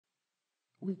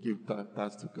we give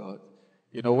thanks to God.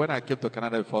 You know, when I came to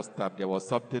Canada the first time, there was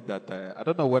something that I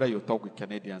don't know whether you talk with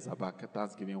Canadians about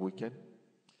Thanksgiving weekend.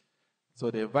 So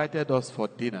they invited us for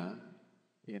dinner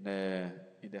in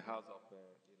the house of a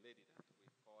lady that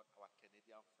we call our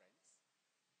Canadian friends.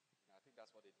 And I think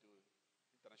that's what they do.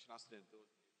 International students, when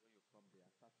you come there,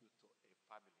 attach you to a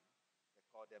family. They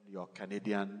call them your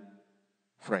Canadian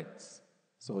friends.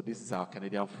 So this is our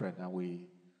Canadian friend, and we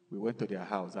went to their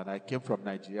house. And I came from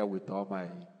Nigeria with all my,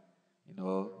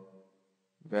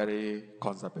 very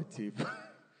conservative,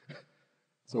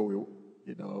 so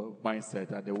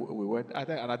mindset, and we went.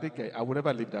 I think I would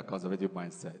never leave that conservative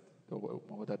mindset. No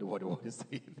matter what they is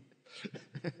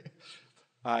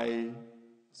saying.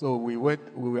 So we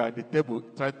were at the table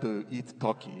trying to eat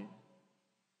turkey.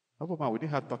 Oh man, we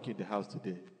didn't have turkey in the house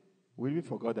today. We even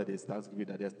forgot that it's Thanksgiving,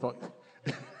 that there's turkey.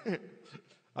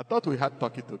 I thought we had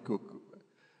turkey to cook.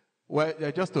 Well,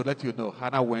 just to let you know,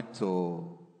 Hannah went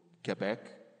to Quebec,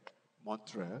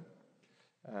 Montreal.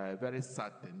 Very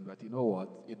sad thing, but you know what?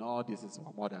 In all this is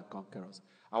more than conquerors.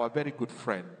 Our very good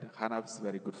friend, Hannah's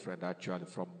very good friend, actually,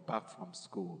 back from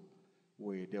school.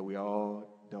 They all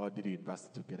did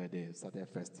university together. They started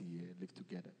first year, lived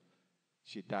together.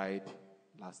 She died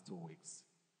last 2 weeks.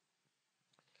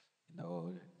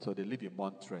 So they live in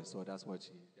Montreal, so that's what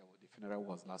the funeral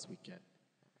was last weekend.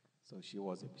 So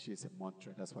she's in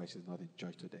Montreal, that's why she's not in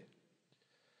church today.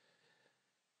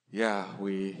 Yeah,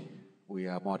 we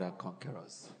are more than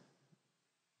conquerors.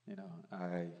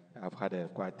 I've had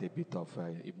quite a bit of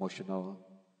emotional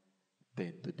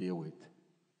thing to deal with.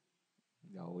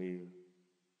 We've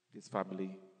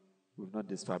known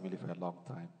this family for a long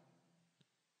time.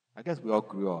 I guess we all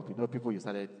grew up. People, you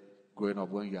started growing up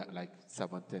when you are like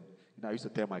 17. I used to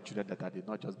tell my children that I did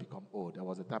not just become old. There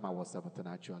was a time I was 17,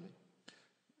 actually.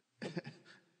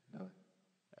 There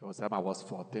was a time I was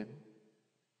 14. There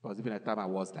was even a time I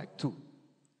was like 2.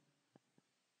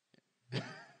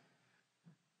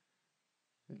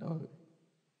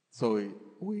 So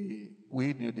we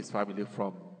knew this family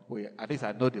at least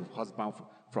I know the husband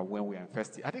from when we were in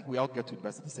first year. I think we all get to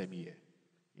university the same year,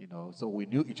 so we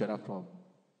knew each other from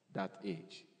that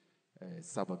age,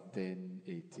 17,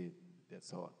 18, and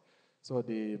so on. So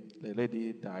the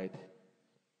lady died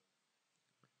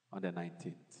on the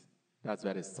 19th. That's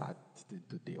very sad thing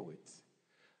to deal with.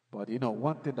 But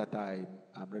one thing that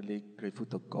I'm really grateful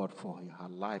to God for in her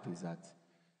life is that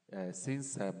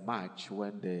since March,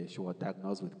 when she was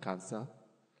diagnosed with cancer,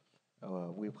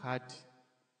 we've had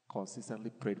consistently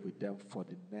prayed with them for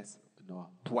the next,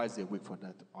 twice a week for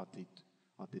that until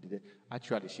the day.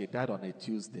 Actually, she died on a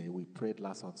Tuesday. We prayed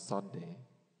last on Sunday,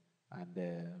 and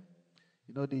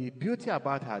the beauty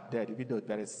about her death, even though it's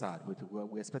very sad,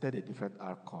 we expected a different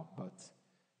outcome, but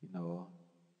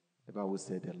the Bible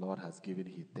said the Lord has given,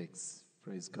 He takes.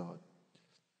 Praise God.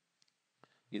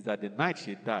 Is that the night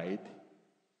she died,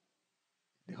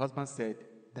 the husband said,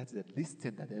 that's the least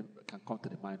thing that can come to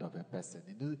the mind of a person.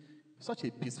 Such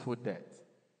a peaceful death.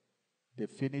 They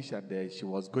finished, and she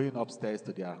was going upstairs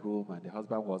to their room, and the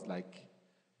husband was like,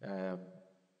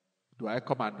 do I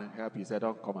come and help you? He said,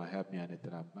 don't come and help me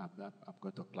anything. I'm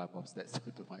going to climb upstairs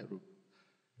to my room.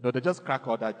 They just cracked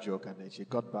all that joke, and then she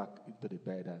got back into the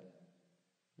bed and,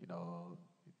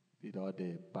 did all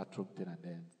the bathroom thing, and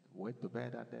then went to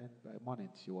bed, and then by morning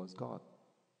she was gone.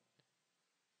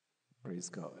 Praise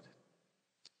God.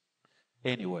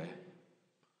 Anyway,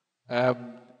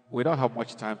 we don't have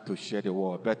much time to share the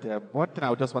word, but one thing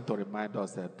I just want to remind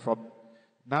us that from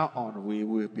now on, we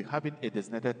will be having a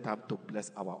designated time to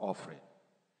bless our offering.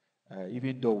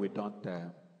 Even though we don't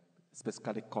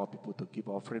specifically call people to give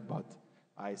offering, but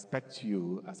I expect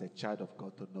you as a child of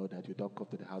God to know that you don't come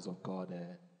to the house of God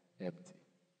empty.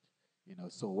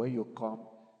 So when you come,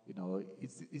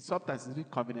 it's sometimes it's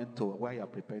convenient to, while you're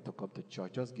preparing to come to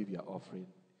church, just give your offering.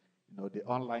 The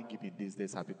online giving these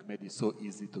days have made it so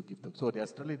easy to give them. So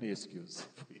there's really no excuse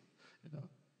for you.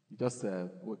 You just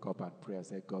wake up and pray and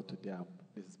say, God, today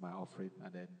this is my offering.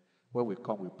 And then when we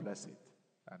come, we bless it.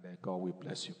 And then God will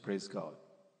bless you. Praise God.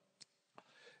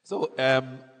 So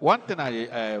one thing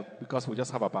because we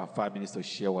just have about 5 minutes to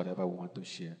share whatever we want to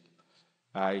share.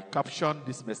 I captioned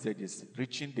this message is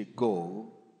reaching the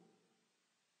goal,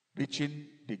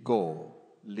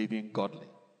 living godly.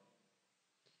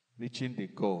 Reaching the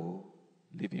goal,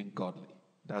 living godly.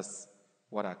 That's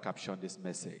what I captioned this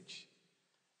message.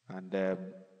 And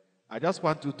I just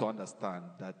want you to understand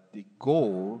that the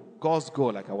goal, God's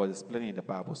goal, like I was explaining in the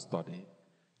Bible study,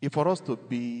 is for us to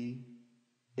be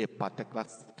a particular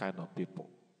kind of people.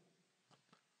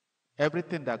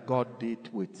 Everything that God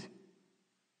did with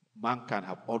mankind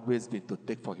have always been to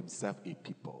take for himself a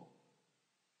people.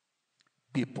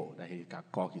 people that he can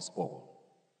call his own.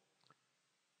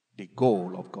 The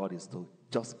goal of God is to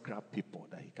just grab people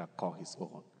that he can call his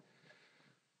own.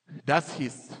 That's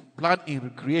his plan in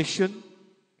creation.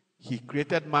 He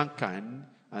created mankind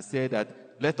and said that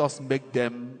let us make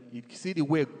them. You see the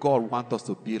way God wants us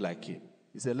to be like him.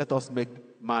 He said, let us make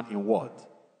man in what?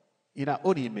 In our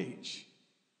own image.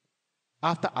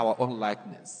 After our own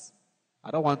likeness.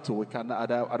 I'm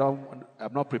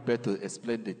not prepared to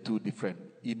explain the two different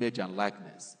image and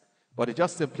likeness. But it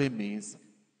just simply means,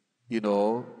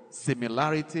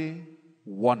 similarity,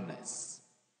 oneness.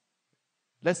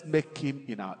 Let's make him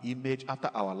in our image after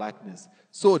our likeness.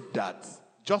 So that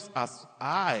just as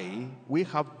we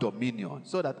have dominion.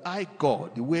 So that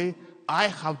God, the way I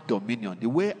have dominion, the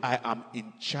way I am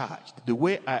in charge, the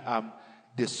way I am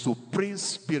the supreme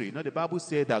spirit. The Bible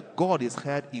says that God is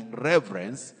held in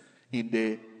reverence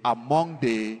among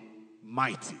the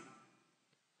mighty.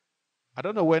 I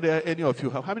don't know whether any of you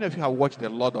have. How many of you have watched The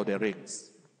Lord of the Rings?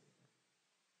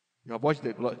 You have watched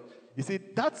the Lord. You see,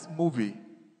 that movie,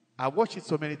 I watched it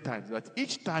so many times, but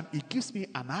each time it gives me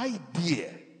an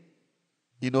idea,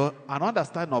 an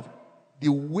understanding of the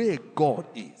way God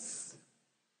is.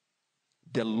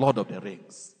 The Lord of the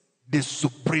Rings, the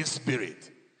supreme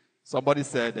spirit. Somebody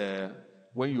said,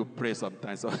 when you pray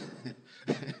sometimes,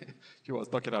 she was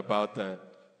talking about,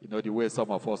 the way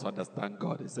some of us understand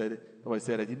God. Somebody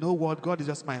said, you know what, God is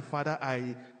just my father.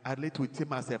 I relate with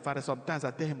him as a father. Sometimes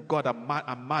I tell him, God,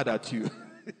 I'm mad at you.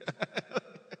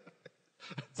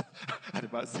 And the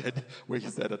man said, when he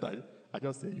said that, I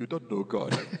just said, you don't know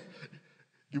God.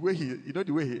 The way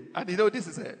this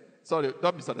is sorry,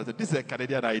 don't misunderstand. This is a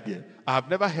Canadian idea. I have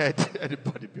never heard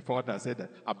anybody before that said that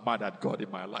I'm mad at God in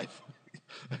my life.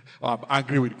 Or I'm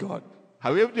angry with God.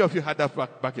 How many of you had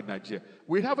that back in Nigeria?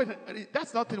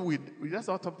 That's not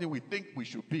something we think we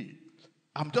should be.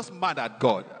 I'm just mad at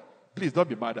God. Please don't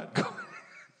be mad at God.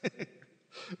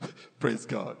 Praise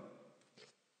God.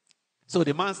 So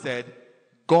the man said,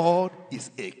 God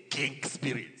is a king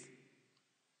spirit.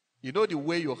 You know the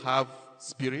way you have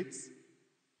spirits?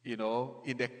 In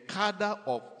the cadre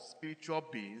of spiritual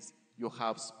beings, you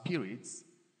have spirits.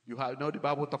 You have, the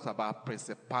Bible talks about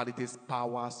principalities,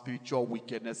 power, spiritual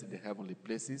wickedness in the heavenly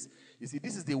places. You see,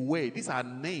 this is the way. These are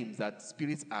names that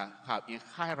spirits have in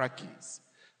hierarchies.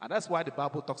 And that's why the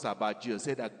Bible talks about Jesus.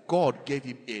 Said that God gave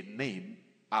him a name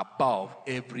above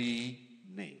every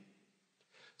name.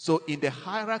 So in the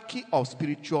hierarchy of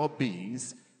spiritual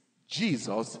beings,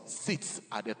 Jesus sits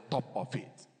at the top of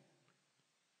it.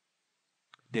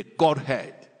 The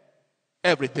Godhead,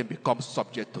 everything becomes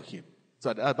subject to him.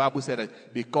 So the Bible said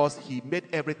that because he made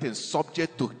everything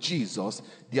subject to Jesus,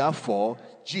 therefore,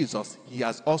 he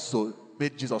has also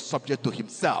made Jesus subject to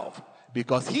himself.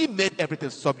 Because he made everything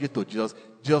subject to Jesus,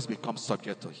 Jesus becomes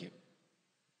subject to him.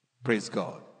 Praise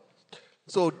God.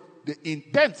 So the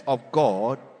intent of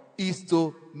God is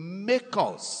to make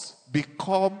us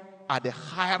become at the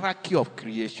hierarchy of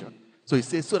creation. So he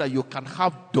says so that you can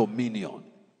have dominion.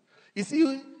 You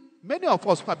see, many of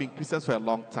us who have been Christians for a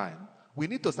long time, we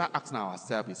need to start asking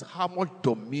ourselves, how much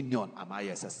dominion am I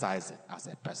exercising as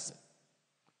a person?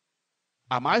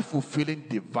 Am I fulfilling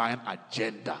divine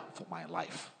agenda for my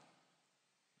life?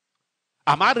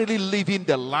 Am I really living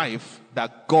the life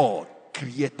that God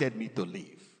created me to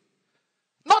live?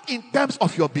 Not in terms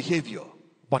of your behavior,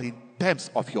 but in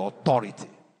terms of your authority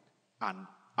and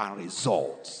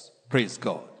results. Praise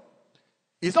God.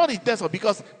 It's not intentional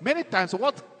because many times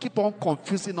what keep on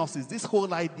confusing us is this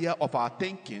whole idea of our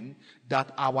thinking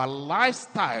that our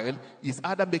lifestyle is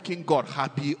either making God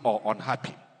happy or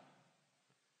unhappy.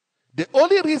 The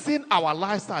only reason our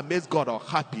lifestyle makes God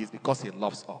unhappy is because he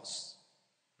loves us.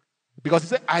 Because he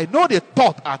said, I know the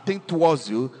thought I think towards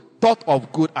you, thought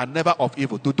of good and never of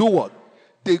evil. To do what?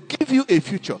 To give you a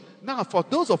future. Now, for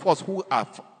those of us who are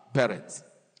parents,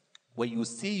 when you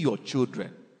see your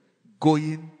children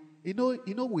going,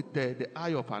 with the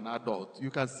eye of an adult, you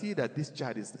can see that this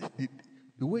child is,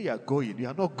 the way you are going, you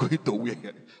are not going to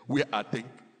where I think,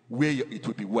 it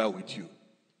will be well with you.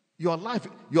 Your life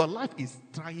is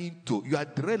trying to, you are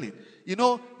drilling.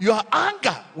 Your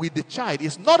anger with the child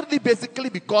is not really basically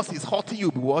because he's hurting you.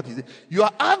 What is it? Your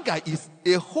anger is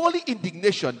a holy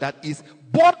indignation that is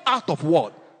born out of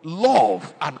what?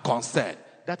 Love and concern.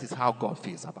 That is how God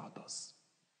feels about us.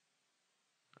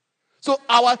 So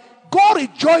our God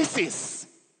rejoices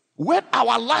when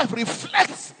our life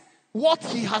reflects what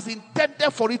he has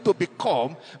intended for it to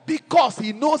become, because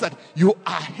he knows that you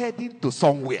are heading to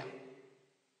somewhere.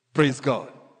 Praise God.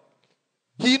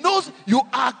 He knows you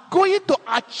are going to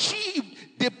achieve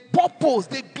the purpose,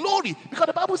 the glory. Because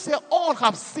the Bible says all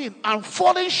have sinned and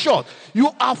fallen short.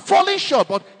 You are falling short,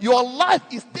 but your life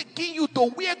is taking you to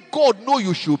where God knows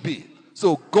you should be.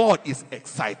 So God is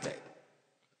excited.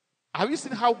 Have you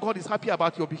seen how God is happy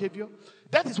about your behavior?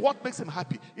 That is what makes him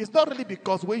happy. It's not really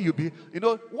because when you be,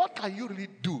 what can you really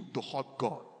do to hurt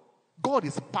God? God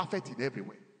is perfect in every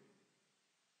way.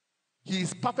 He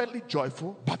is perfectly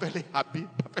joyful, perfectly happy,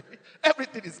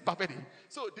 everything is perfect.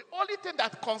 So the only thing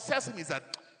that concerns him is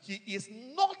that he's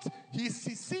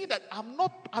seeing that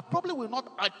I probably will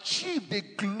not achieve the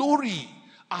glory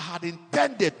I had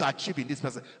intended to achieve in this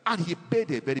person. And he paid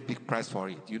a very big price for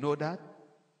it. You know that?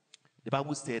 The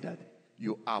Bible said that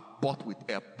you are bought with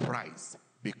a price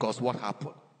because what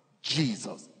happened?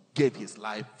 Jesus gave his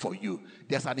life for you.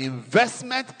 There's an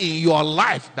investment in your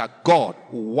life that God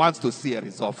wants to see a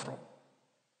result from.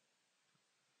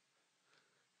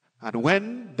 And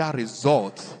when that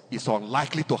result is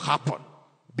unlikely to happen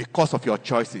because of your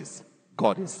choices,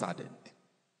 God is saddened.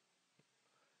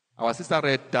 Our sister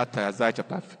read that Isaiah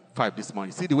chapter 5 this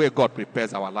morning. See the way God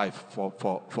prepares our life for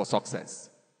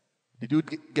success. Did you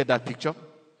get that picture?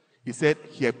 He said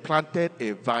he had planted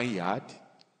a vineyard,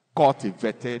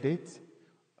 cultivated it,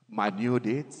 manured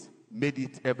it, made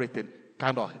it everything,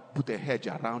 kind of put a hedge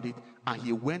around it, and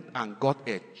he went and got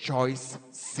a choice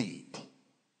seed.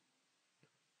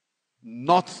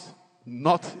 Not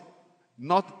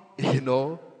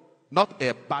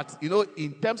a bad,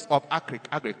 in terms of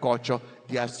agriculture,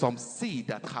 there are some seeds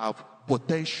that have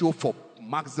potential for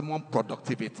maximum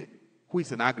productivity. Who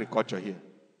is in agriculture here?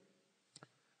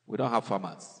 We don't have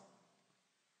farmers.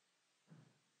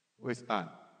 Where's Anne?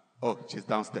 Oh, she's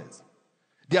downstairs.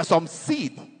 There are some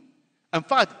seed. In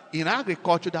fact, in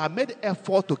agriculture, they have made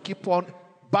effort to keep on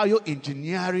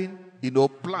bioengineering,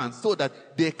 plants so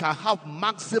that they can have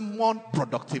maximum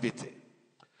productivity.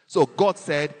 So God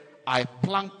said, I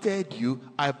planted you,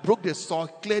 I broke the soil,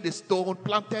 cleared the stone,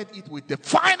 planted it with the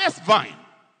finest vine.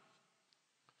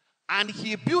 And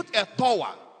he built a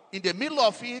tower in the middle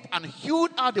of it and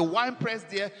hewed out the wine press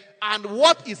there. And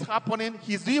what is happening?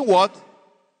 He's doing what?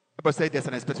 People say there's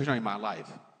an expectation in my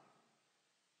life.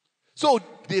 So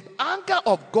the anger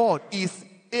of God is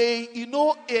a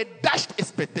dashed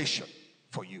expectation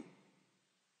for you.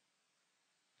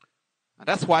 And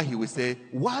that's why he will say,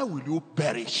 why will you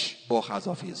perish, O house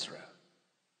of Israel?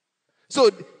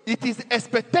 So it is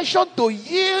expectation to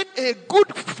yield a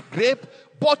good grape,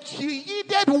 but he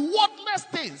yielded worthless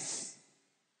things.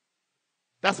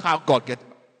 That's how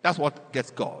that's what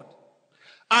gets God.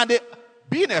 And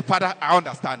being a father, I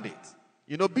understand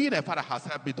it. Being a father has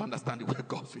helped me to understand where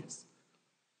God is.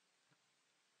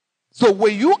 So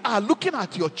when you are looking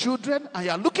at your children and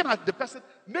you are looking at the person,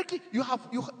 you have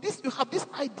this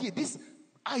idea, these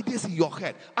ideas in your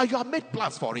head, and you have made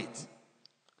plans for it.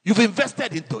 You've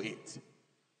invested into it,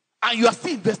 and you are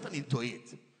still investing into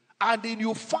it, and then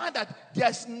you find that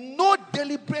there's no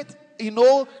deliberate,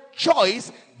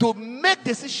 choice to make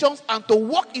decisions and to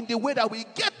walk in the way that we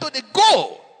get to the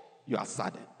goal. You are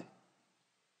saddened.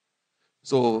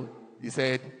 So he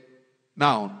said,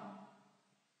 now,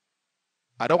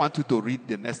 I don't want you to read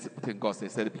the next thing God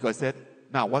said, because he said,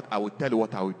 now what I will tell you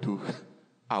what I will do.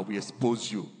 I will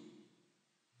expose you.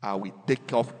 I will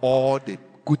take off all the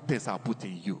good things I put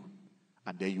in you,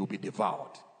 and then you'll be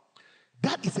devoured.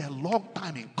 That is a long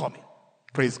time in coming.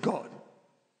 Praise God.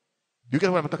 You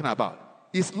get what I'm talking about?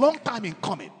 It's long time in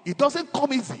coming. It doesn't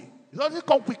come easy. It doesn't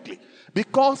come quickly.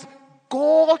 Because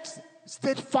God's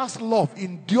steadfast love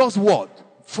endures what?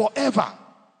 Forever.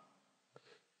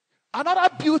 Another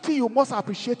beauty you must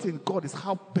appreciate in God is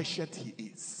how patient he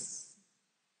is.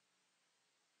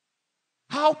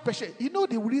 How patient.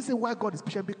 The reason why God is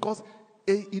patient, because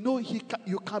a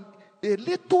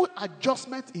little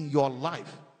adjustment in your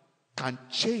life can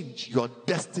change your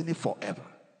destiny forever.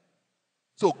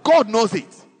 So God knows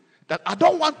it, that I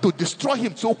don't want to destroy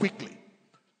him so quickly.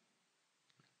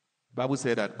 The Bible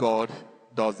said that God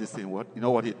does this thing. What? You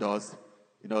know what he does?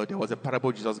 There was a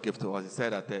parable Jesus gave to us. He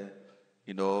said that,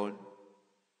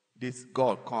 this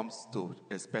God comes to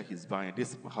inspect his vine.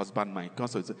 This husbandman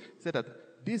comes to, he said that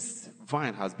this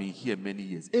vine has been here many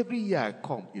years. Every year I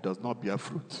come, it does not bear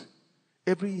fruit.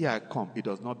 Every year I come, it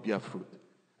does not bear fruit.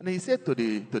 And he said to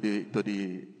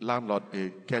the landlord,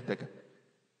 the caretaker,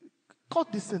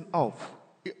 cut this thing off.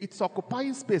 It's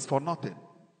occupying space for nothing.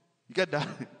 You get that?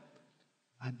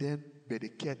 And then the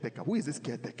caretaker, who is this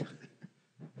caretaker?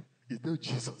 It's not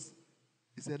Jesus.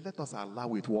 He said, let us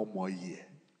allow it one more year.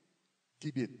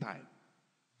 Give it time.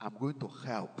 I'm going to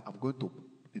help. I'm going to,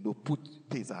 put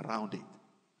things around it.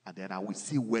 And then I will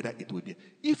see whether it will be.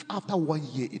 If after 1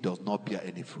 year it does not bear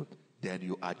any fruit, then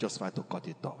you are just trying to cut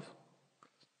it off.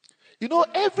 You know,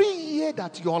 every year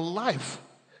that your life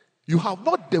you have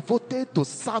not devoted to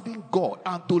serving God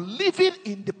and to living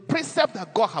in the precept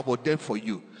that God have ordained for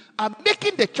you and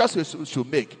making the choices you should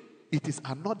make, it is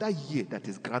another year that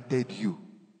is granted you.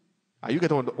 Are you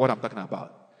getting what I'm talking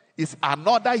about? It's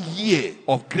another year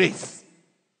of grace.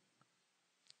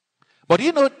 But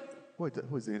you know, who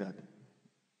is saying that?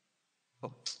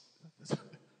 Oh,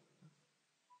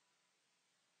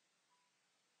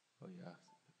 oh yeah.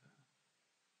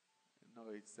 No,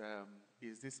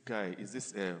 it's this guy. Is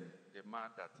this the man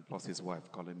that lost his wife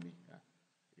calling me?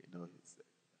 You know,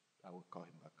 I will call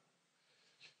him back.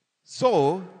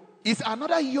 So it's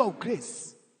another year of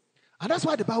grace, and that's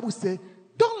why the Bible says,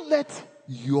 "Don't let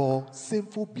your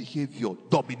sinful behavior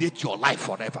dominate your life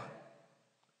forever,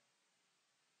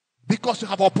 because you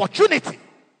have opportunity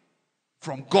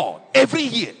from God every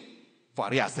year for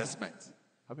reassessment."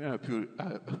 How many of you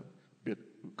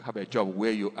have a job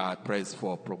where you are praised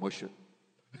for promotion?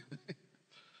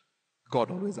 God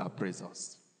always appraises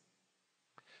us.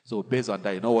 So based on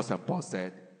that, you know what St. Paul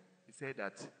said? He said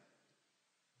that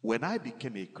when I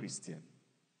became a Christian,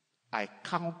 I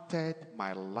counted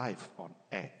my life on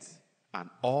earth and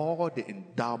all the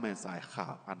endowments I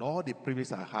have and all the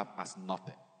privileges I have as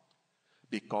nothing,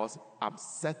 because I'm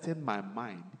setting my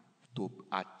mind to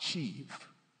achieve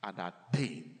and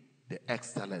attain the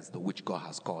excellence to which God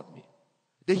has called me.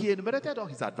 Then he enumerated all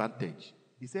his advantage.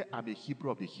 He said, I'm a Hebrew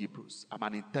of the Hebrews. I'm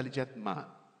an intelligent man.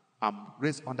 I'm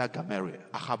raised under Gamaliel.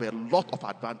 I have a lot of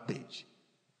advantage.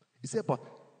 He said, but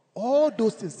all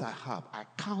those things I have, I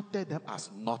counted them as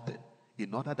nothing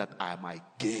in order that I might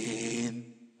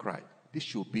gain Christ. This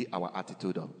should be our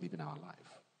attitude of living our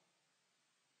life.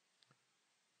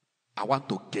 I want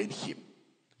to gain him.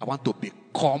 I want to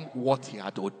become what he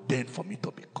had ordained for me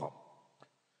to become.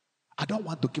 I don't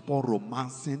want to keep on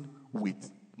romancing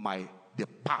with the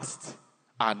past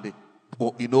and,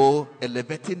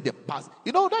 elevating the past.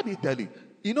 You know, let me tell you,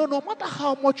 no matter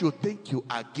how much you think you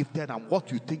are gifted and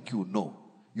what you think you know,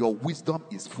 your wisdom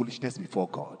is foolishness before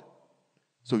God.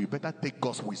 So you better take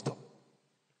God's wisdom.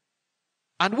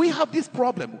 And we have this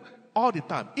problem all the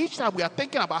time. Each time we are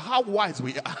thinking about how wise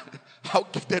we are, how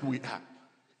gifted we are.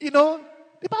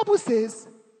 The Bible says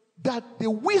that the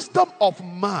wisdom of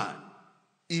man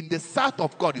in the sight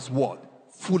of God is what?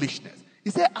 Foolishness.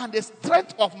 He said, and the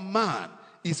strength of man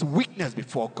is weakness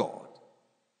before God.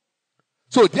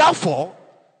 So therefore,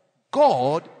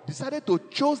 God decided to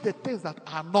choose the things that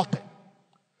are nothing.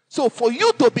 So for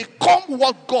you to become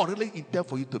what God really intended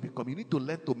for you to become, you need to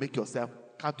learn to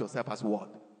count yourself as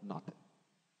what? Nothing.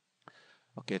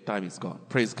 Okay, time is gone.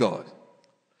 Praise God.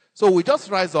 So we just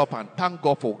rise up and thank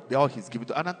God for all he's given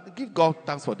to us. And I give God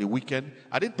thanks for the weekend.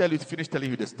 I didn't finish telling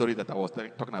you the story that I was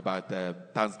talking about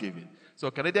Thanksgiving. So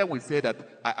Canadian will say that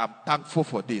I am thankful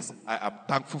for this. I am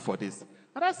thankful for this.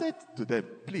 And I said to them,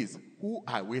 please, who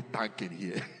are we thanking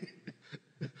here?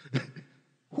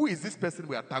 Who is this person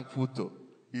we are thankful to?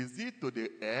 Is it to the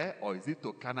air or is it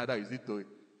to Canada? Is it to...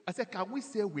 I said, can we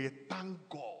say we thank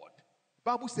God?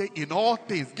 Bible says in all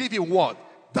things, give him what?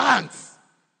 Thanks.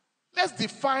 Let's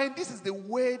define, this is the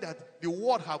way that the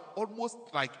world have almost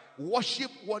like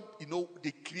worshipped what,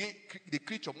 the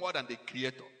creature more than the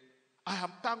creator. I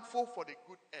am thankful for the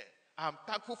good air. I am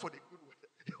thankful for the good weather.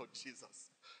 Oh,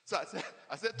 Jesus. So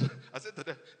I said to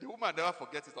them, the woman never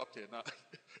forgets it up till now.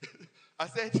 I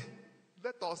said,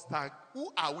 let us thank.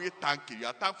 Who are we thanking? You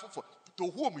are thankful for. To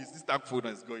whom is this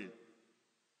thankfulness going?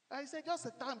 I said, just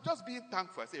being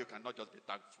thankful. I said, you cannot just be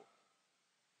thankful.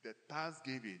 The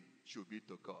thanksgiving should be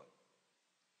to God.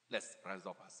 Let's rise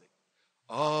up and sing.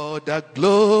 All the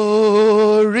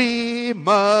glory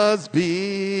must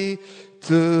be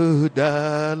to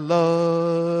the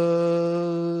Lord.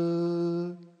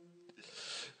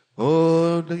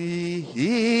 Only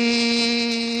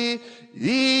he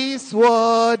is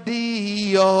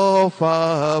worthy of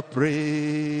our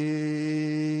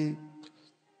praise.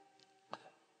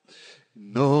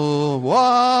 No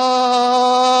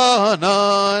one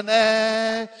on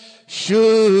earth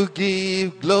should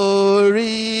give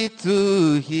glory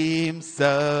to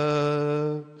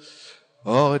himself.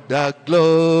 All the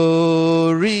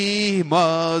glory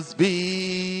must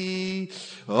be,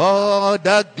 all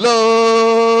the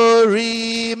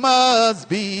glory must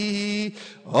be,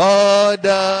 all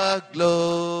the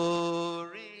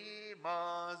glory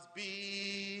must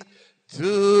be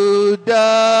to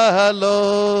the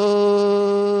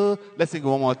Lord. Let's sing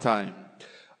one more time.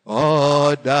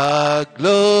 All the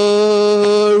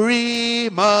glory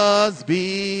must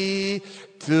be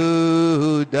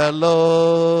to the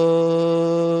Lord.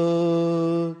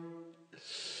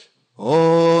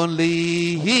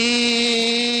 Only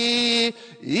he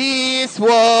is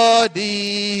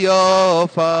worthy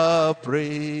of our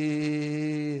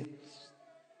praise.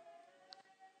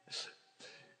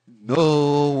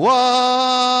 No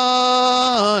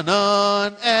one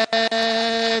on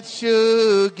earth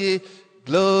should give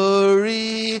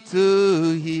glory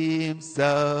to himself.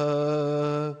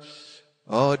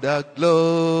 All the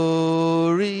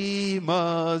glory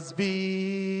must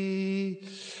be.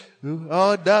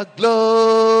 All the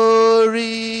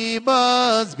glory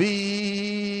must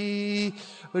be.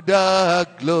 The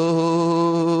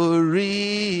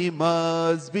glory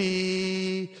must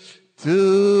be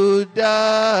to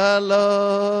the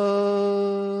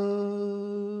Lord.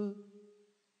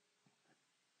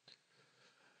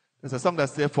 There's a song that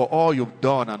says, for all you've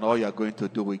done and all you're going to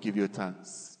do, we give you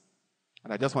thanks.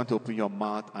 And I just want to open your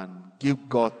mouth and give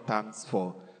God thanks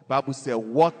for. The Bible says,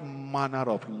 what manner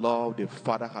of love the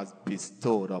Father has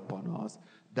bestowed upon us,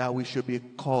 that we should be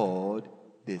called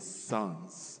the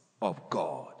sons of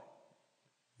God.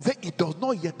 It does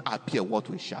not yet appear what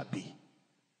we shall be.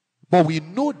 But we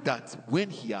know that when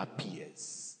he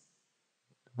appears,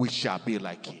 we shall be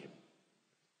like him.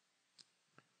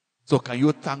 So can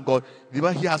you thank God? He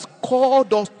has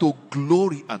called us to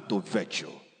glory and to virtue.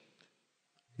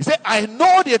 He said, I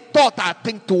know the thought I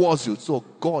think towards you. So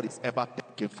God is ever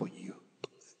thinking for you.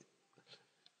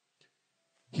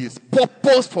 His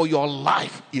purpose for your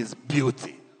life is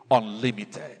beauty,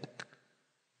 unlimited.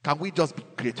 Can we just be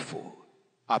grateful,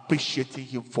 appreciating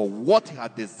him for what he has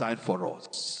designed for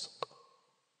us?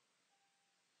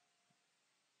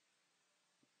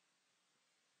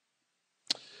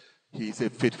 He is a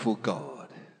faithful God.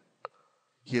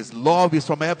 His love is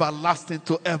from everlasting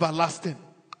to everlasting.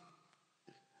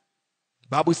 The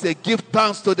Bible says, give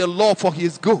thanks to the Lord for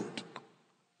his good,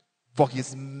 for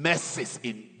his mercies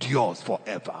endures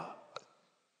forever.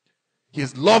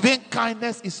 His loving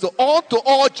kindness is to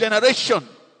all generation,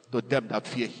 to them that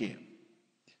fear him.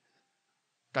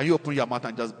 Can you open your mouth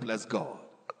and just bless God?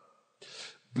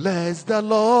 Bless the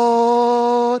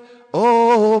Lord,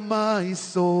 oh my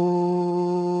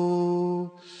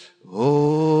soul,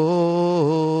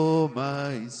 oh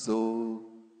my soul.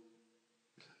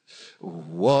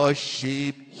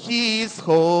 Worship his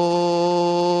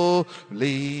holy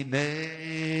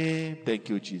name. Thank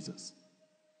you, Jesus.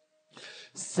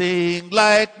 Sing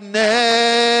like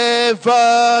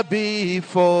never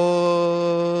before,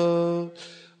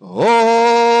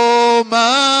 oh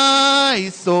my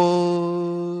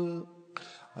soul.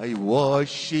 I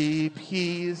worship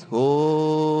his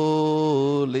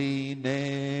holy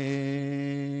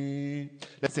name.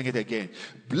 Let's sing it again.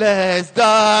 Bless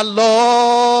the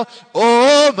Lord,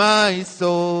 oh my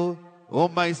soul, oh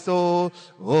my soul,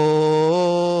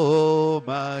 oh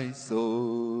my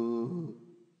soul.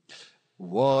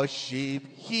 Worship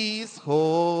his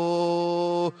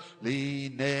holy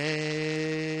name.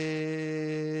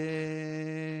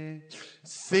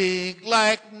 Sing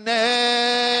like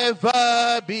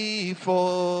never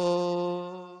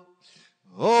before,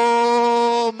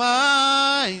 oh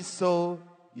my soul.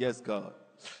 Yes, God.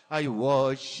 I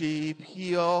worship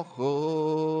your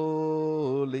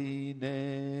holy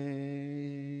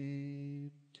name.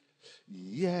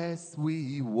 Yes,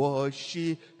 we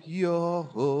worship your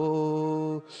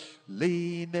holy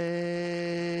name.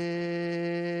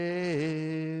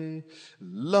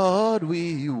 Lord,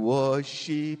 we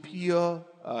worship your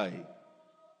eye.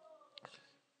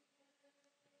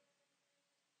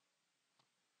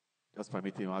 Just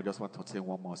permit him, I just want to sing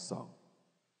one more song.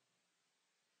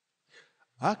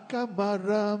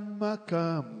 Akamaram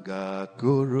akam ga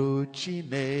guru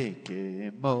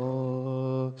chineke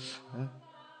mo.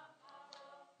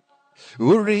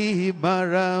 Uri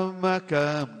maram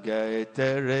akam ga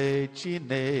etere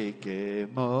chineke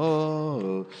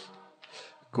mo.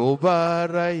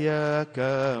 Kobaraya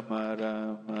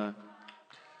kamarama.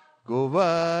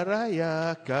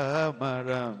 Kobaraya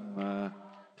kamarama.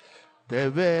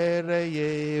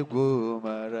 Tebereye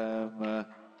gumarama.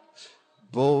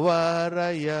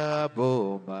 Bowaraya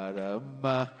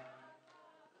bomarama.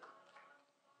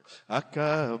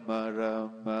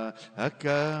 Akamarama.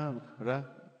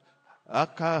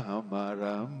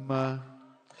 Akamarama.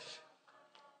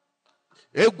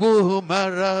 Egwu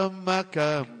marama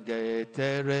ka m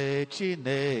ga-etere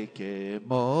Chineke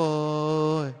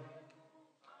mo.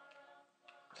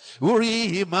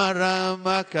 Uri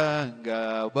marama ka m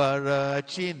ga-agbara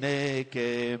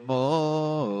Chineke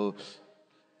mo.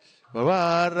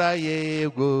 Gbara ya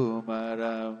egwu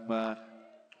marama.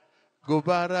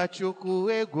 Gụbara Chukwu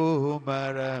egwu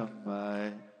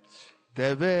marama.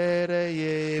 Tebere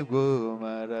ya egwu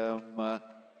marama.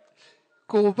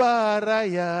 Kubara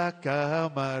ya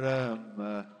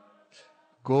kamarama.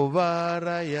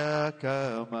 Kovara ya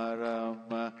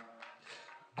kamarama.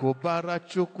 Kobara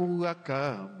chuku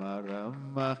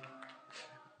akamarama.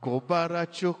 Kobara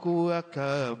chuku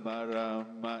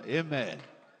akamarama. Amen.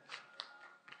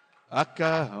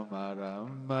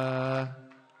 Akamarama.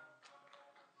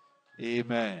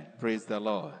 Amen. Praise the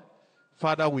Lord.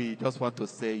 Father, we just want to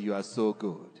say you are so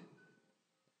good.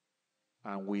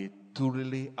 And we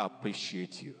truly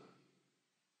appreciate you.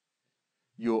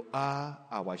 You are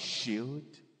our shield.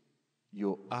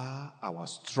 You are our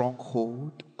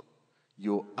stronghold.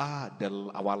 You are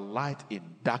our light in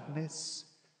darkness.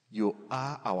 You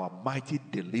are our mighty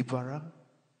deliverer.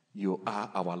 You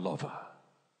are our lover.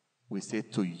 We say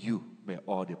to you, may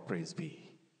all the praise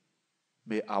be.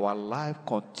 May our life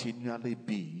continually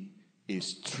be a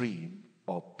stream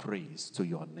of praise to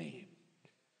your name.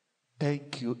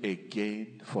 Thank you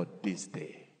again for this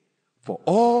day. For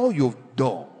all you've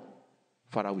done,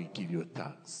 Father, we give you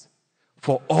thanks.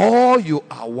 For all you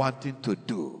are wanting to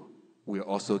do, we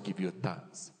also give you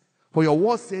thanks. For your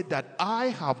word said that I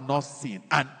have not seen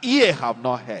and ear have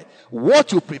not heard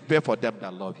what you prepare for them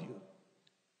that love you.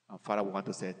 And Father, we want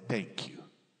to say thank you.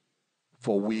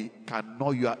 For we can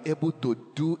know you are able to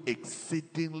do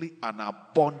exceedingly and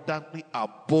abundantly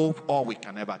above all we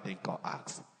can ever think or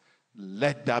ask.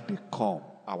 Let that become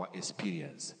our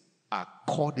experience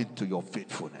according to your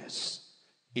faithfulness.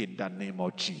 In the name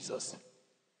of Jesus.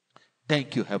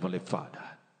 Thank you, Heavenly Father.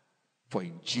 For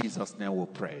in Jesus' name we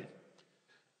pray.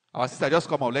 Our sister, just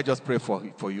come on. Let's just pray for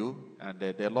you. And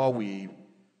the Lord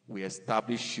will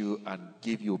establish you and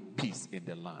give you peace in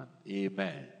the land.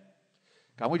 Amen.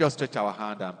 Can we just stretch our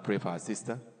hand and pray for our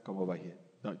sister? Come over here.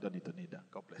 Don't need to kneel down.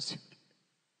 God bless you.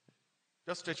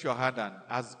 Just stretch your hand and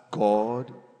ask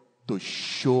God to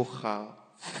show her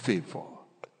favor,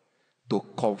 to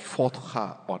comfort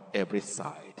her on every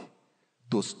side,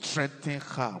 to strengthen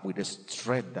her with the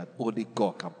strength that only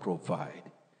God can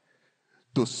provide,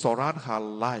 to surround her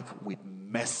life with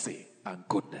mercy and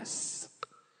goodness.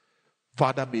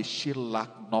 Father, may she lack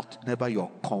never your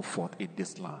comfort in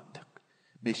this land.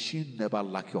 May she never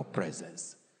lack your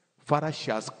presence. Father, she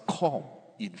has come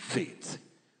in faith,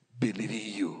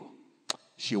 believing you.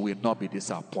 She will not be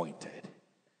disappointed.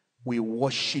 We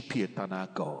worship you, eternal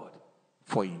God.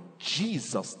 For in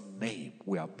Jesus' name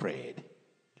we are prayed.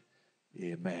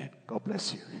 Amen. God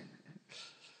bless you.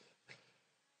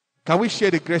 Can we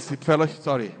share the grace in fellowship?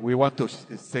 Sorry, we want to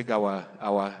sing our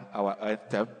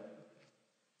anthem.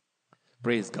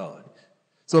 Praise God.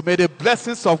 So may the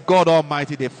blessings of God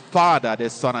Almighty, the Father, the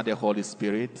Son, and the Holy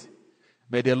Spirit,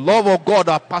 may the love of God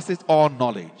that passes all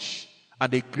knowledge,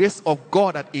 and the grace of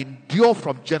God that endures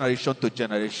from generation to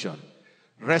generation,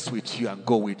 rest with you and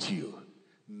go with you,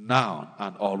 now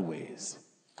and always.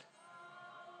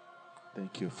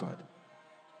 Thank you, Father.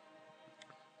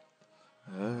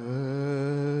 Thank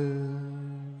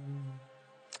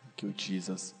you,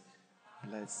 Jesus.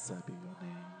 Blessed be your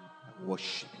name. I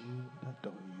worship you and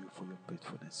adore you for your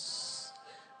faithfulness.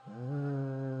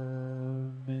 Amen.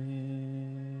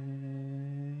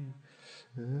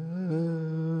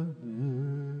 Amen.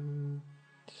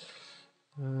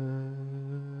 Amen.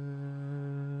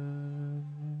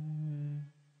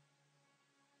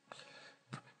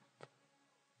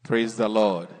 Praise the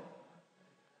Lord.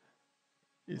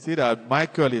 You see that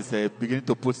Michael is beginning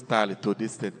to put style into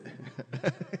this thing.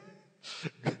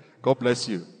 God bless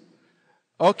you.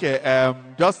 Okay,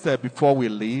 just before we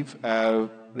leave,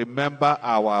 remember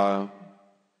I've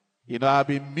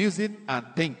been musing and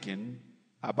thinking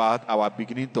about our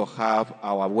beginning to have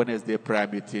our Wednesday prayer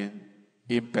meeting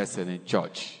in person in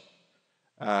church.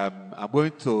 I'm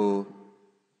going to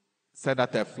send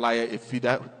out a flyer, a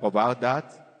feeder about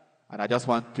that, and I just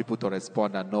want people to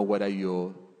respond and know whether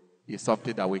it's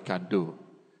something that we can do.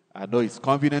 I know it's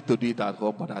convenient to do it at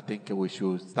home, but I think we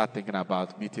should start thinking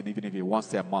about meeting, even if it's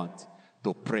once a month,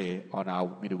 to pray on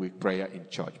our midweek prayer in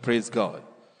church. Praise God.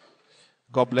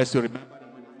 God bless you. Remember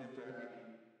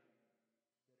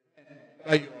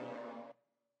the